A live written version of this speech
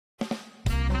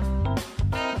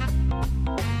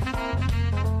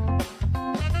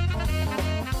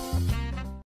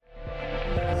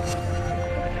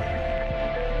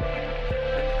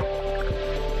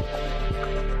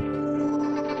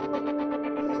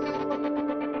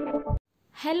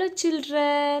Hello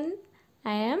children,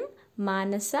 I am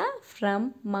Manasa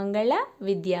from Mangala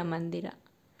Vidya Mandira.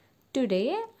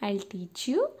 Today I'll teach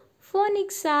you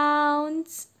phonic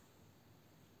sounds.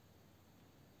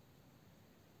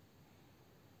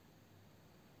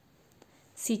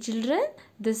 See children,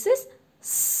 this is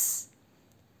S,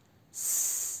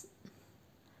 S,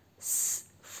 S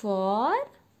for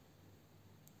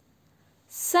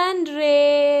sun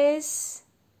rays.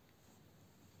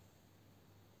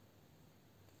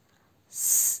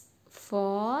 S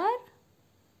for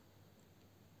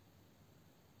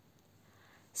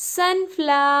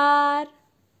sunflower.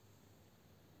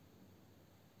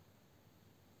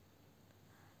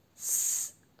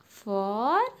 S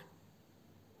for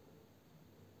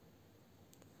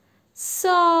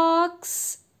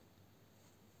socks.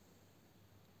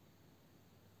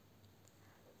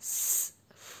 S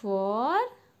for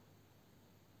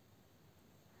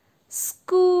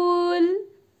school.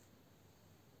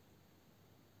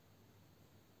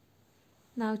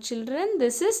 Now children,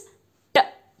 this is T.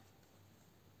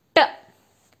 T.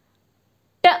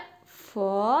 T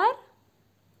for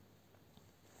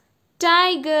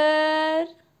tiger.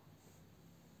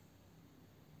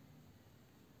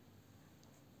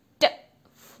 T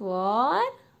for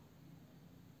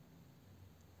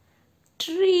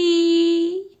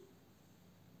tree.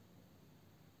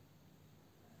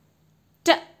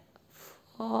 T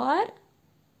for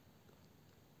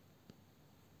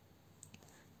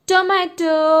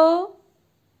tomato.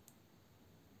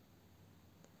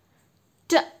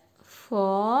 T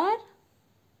for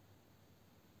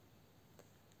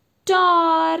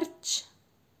torch.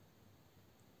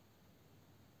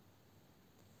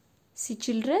 See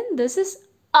children, this is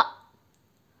A.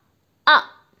 A.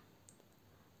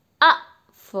 A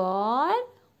for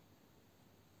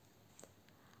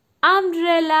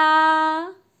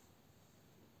umbrella.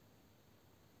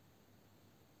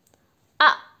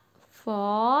 A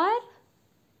for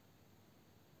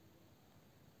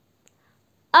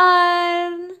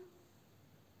urn.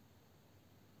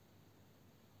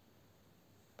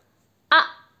 A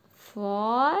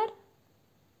for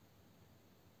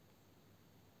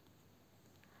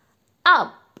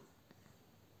up.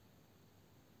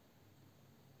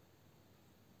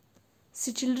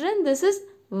 See children, this is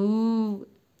V.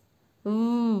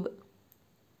 V.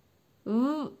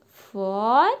 V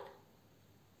for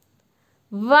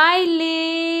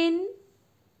violin.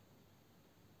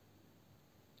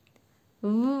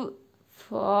 V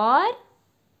for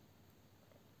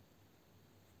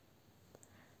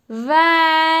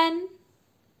van.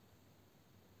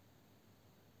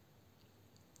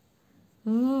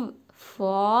 V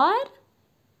for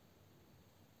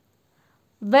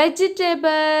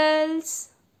vegetables.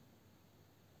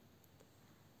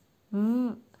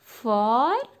 V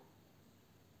for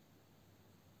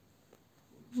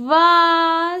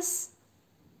vase.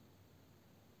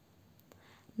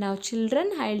 Now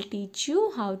children, I'll teach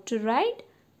you how to write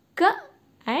K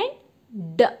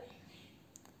and D.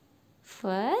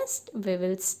 First, we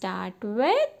will start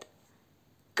with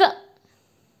K.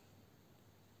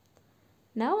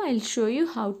 Now I'll show you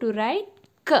how to write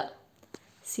K.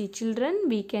 See children,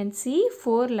 we can see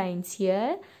 4 lines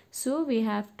here. So we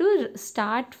have to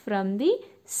start from the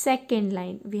second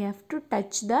line. We have to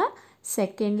touch the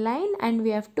second line and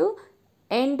we have to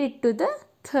end it to the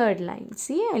third line.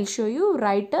 See, I'll show you.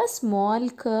 Write a small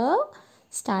curve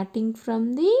starting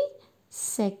from the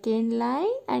second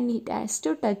line and it has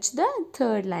to touch the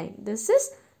third line. This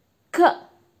is K.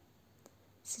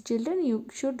 See children, you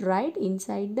should write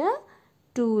inside the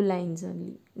 2 lines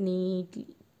only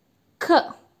neatly. K.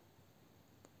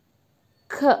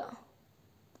 K.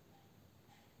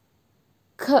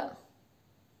 K.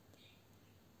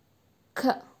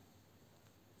 K.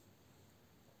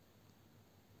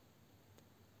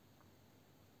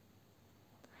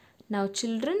 Now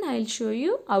children, I'll show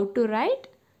you how to write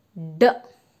D.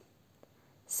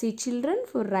 See children,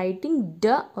 for writing D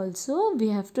also we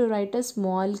have to write a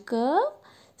small curve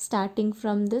starting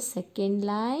from the second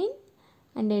line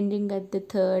and ending at the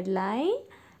third line,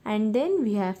 and then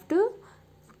we have to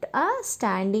put a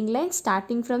standing line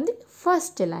starting from the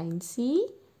first line. See,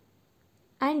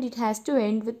 and it has to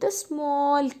end with a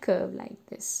small curve like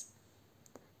this.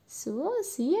 So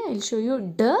see, I'll show you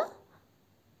D.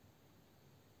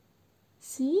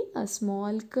 See, a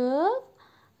small curve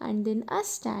and then a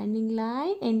standing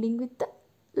line ending with the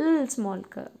little small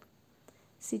curve.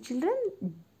 See children,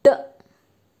 D.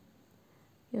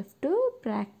 You have to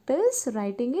practice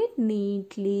writing it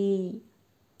neatly.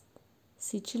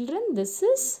 See children, this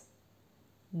is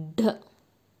D.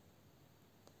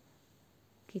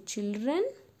 Okay children,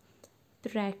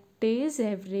 practice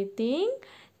everything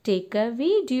take a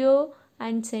video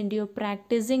and send your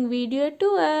practicing video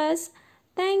to us.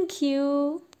 Thank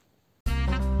you.